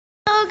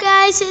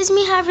guys, it's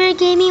me Javier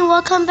Gaming.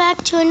 Welcome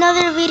back to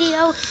another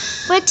video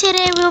where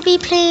today we'll be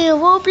playing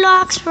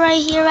Roblox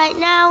right here, right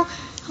now,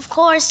 of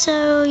course.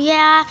 So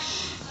yeah,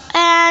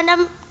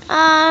 and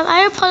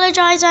I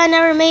apologize I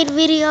never made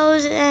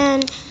videos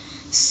and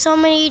so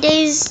many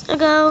days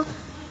ago.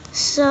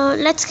 So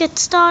let's get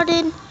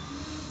started.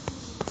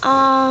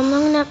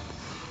 I'm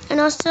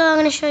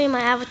gonna show you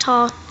my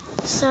avatar.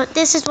 So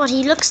this is what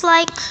he looks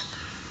like.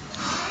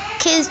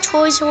 Kids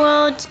Toys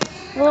Worlds.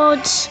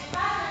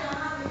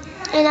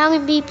 And I'm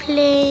gonna be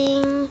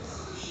playing,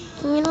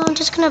 I'm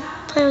just gonna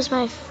play with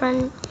my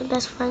friend, my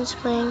best friend's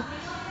playing.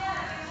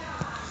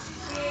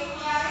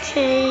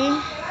 Okay.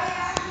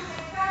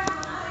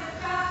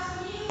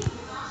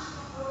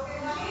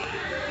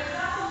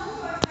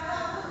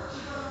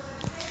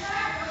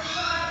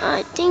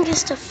 I think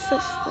it's the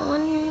 5th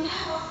one.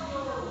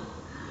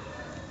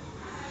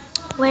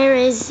 Where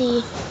is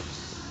he?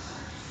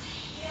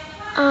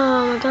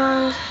 Oh my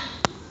god.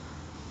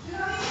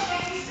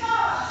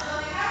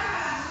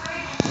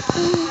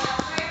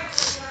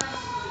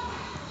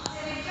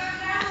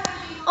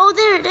 Oh,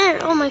 there.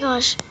 Oh my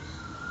gosh.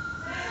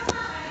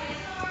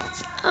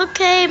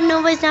 Okay,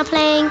 nobody's not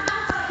playing,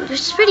 which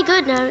is pretty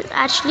good now,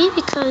 actually,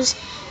 because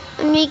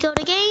when we go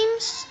to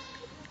games,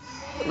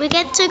 we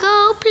get to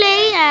go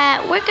play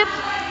at work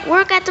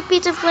at the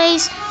pizza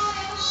place.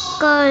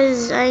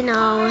 Cause I don't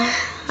know,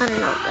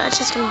 that's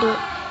just gonna do it.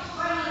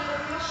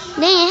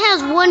 Dang, it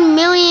has 1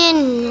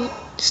 million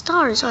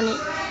stars on it.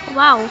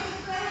 Wow.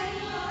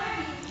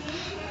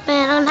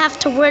 Man, I don't have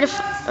to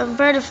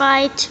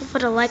verify to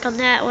put a like on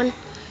that one.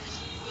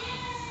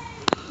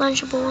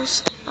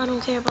 Lunchables. I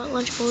don't care about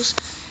Lunchables.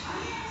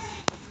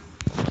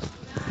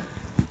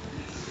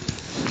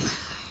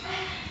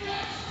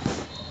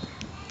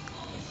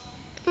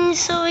 And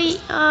so,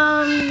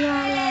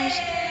 yeah, guys.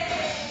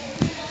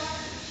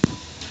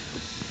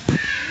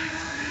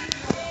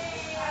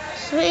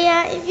 So,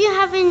 yeah, if you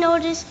haven't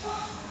noticed,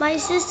 my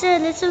sister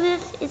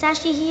Elizabeth is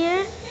actually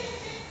here,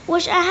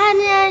 which I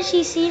hadn't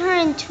actually seen her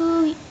in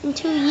two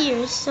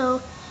years.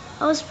 So,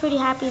 I was pretty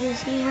happy to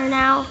see her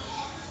now.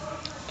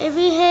 If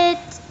we hit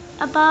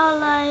about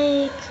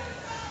like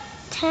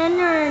 10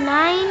 or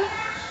 9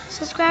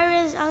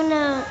 subscribers, I'm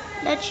gonna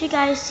let you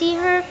guys see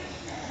her.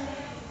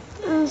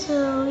 And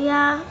so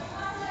yeah,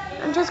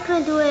 I'm just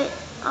gonna do it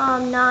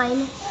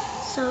 9.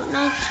 So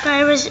 9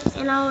 subscribers,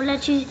 and I'll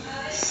let you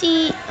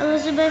see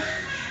Elizabeth.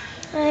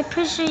 I'm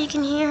pretty sure you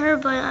can hear her,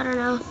 but I don't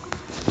know.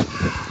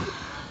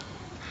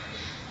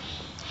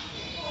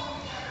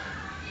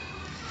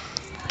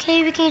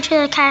 Okay, we can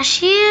trade a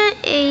cashier,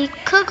 a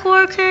cook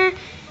worker,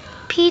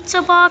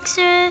 pizza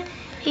boxer,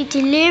 a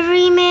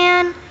delivery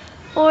man,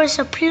 or a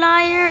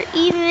supplier,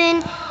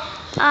 even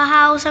a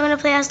house. I'm gonna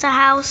play as the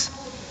house.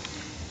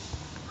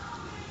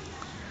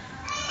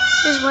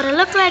 This is what it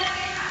looked like.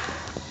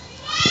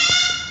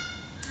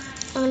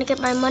 I'm gonna get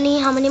my money.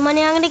 How many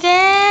money I'm gonna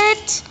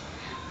get?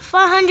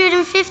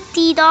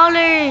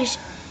 $450.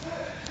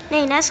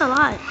 Dang, that's a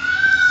lot.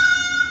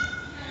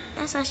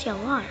 That's actually a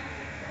lot.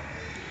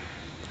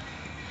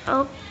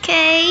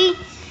 Okay.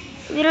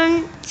 We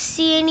don't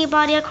see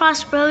anybody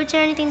across roads or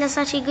anything. That's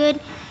actually good.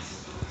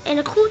 And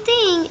the cool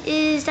thing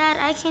is that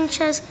I can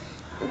just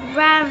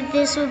grab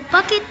this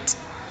bucket,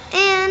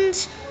 and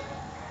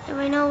if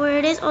I know where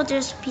it is, oh,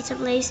 there's a pizza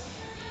place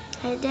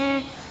right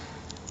there.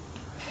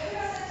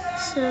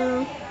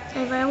 So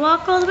if I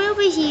walk all the way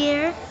over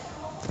here,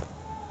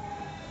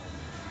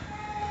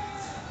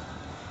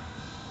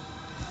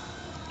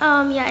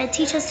 yeah, it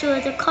teaches us to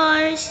the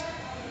cars.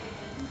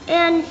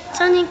 And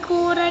something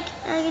cool that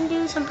I can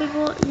do, some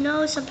people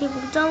know, some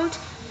people don't,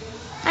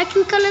 I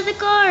can color the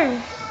car.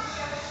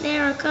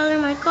 There, I color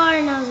my car,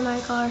 and that was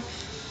my car.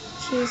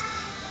 Jeez.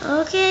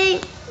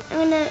 Okay,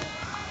 I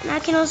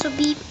can also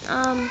beat,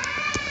 what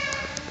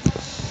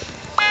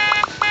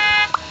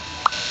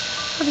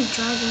are you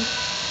driving?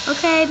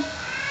 Okay.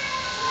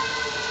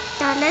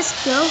 Now let's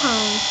go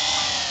home.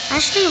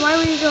 Actually, why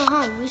would we go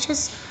home? We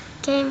just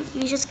came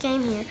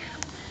here.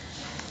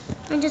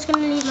 I'm just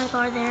gonna leave my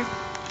car there.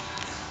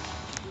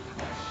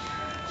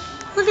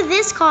 Look at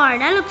this car,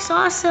 that looks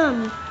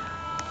awesome.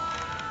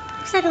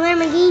 Looks like a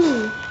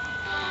Lamborghini.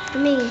 For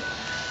me,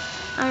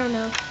 I don't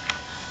know.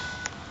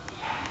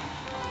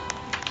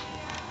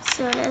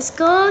 So let's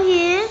go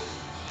here.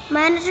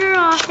 Manager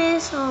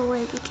office. Oh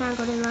wait, we can't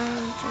go to the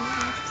manager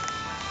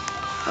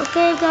office.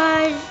 Okay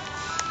guys,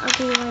 I'll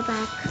be right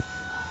back.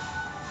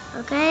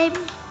 Okay.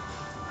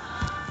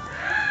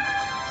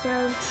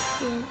 So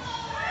yeah.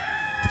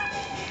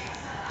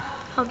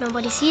 Hope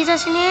nobody sees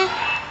us in here.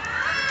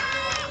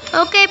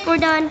 Okay, we're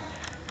done.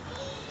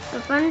 We're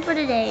done for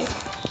the day.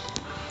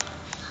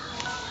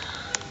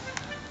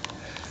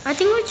 I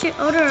think we should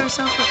order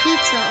ourselves a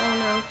pizza. Oh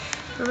no,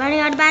 we're running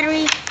out of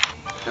battery.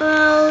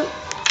 Well,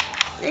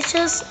 let's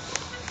just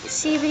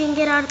see if we can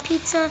get out of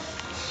pizza.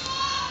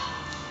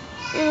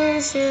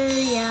 So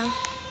yeah,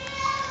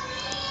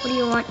 what do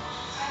you want?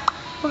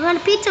 What kind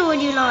of pizza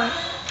would you like?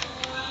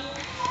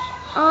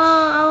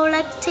 Oh, I would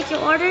like to take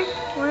your order.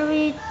 What do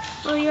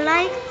you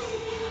like?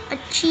 A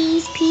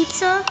cheese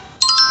pizza.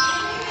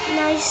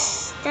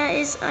 nice. That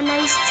is a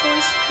nice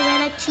choice because I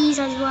like cheese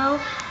as well.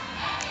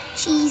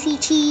 Cheesy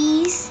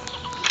cheese.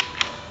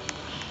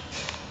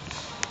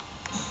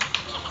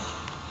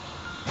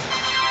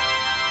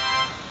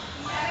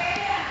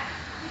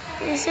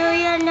 So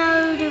yeah,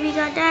 now that we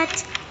got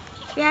that,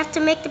 we have to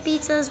make the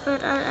pizzas,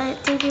 but I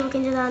think people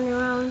can do that on their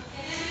own.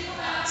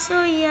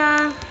 So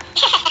yeah.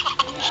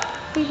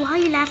 Wait, why are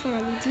you laughing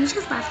at me? Did you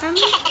just laugh at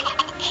me?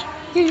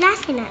 You're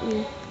laughing at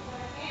me.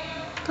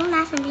 Don't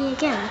laugh at me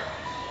again.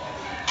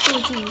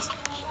 Oh jeez.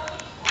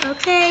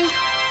 Okay.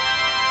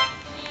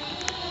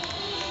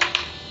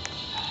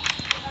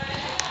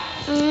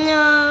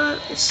 No,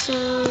 so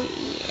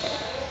yeah.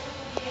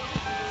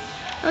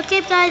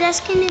 Okay guys, that's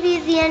gonna be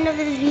the end of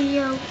this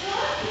video.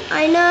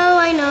 I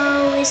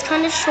know, it's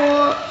kind of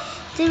short.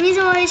 The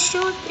reason why it's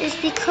short is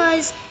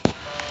because,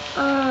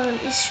 how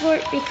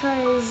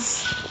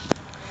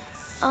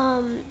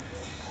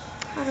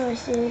do I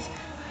say this?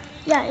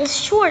 Yeah, it's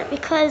short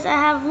because I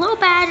have low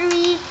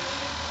battery,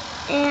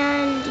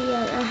 and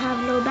yeah, I have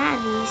low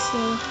battery,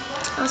 so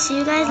I'll see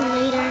you guys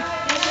later.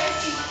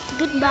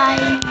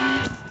 Goodbye.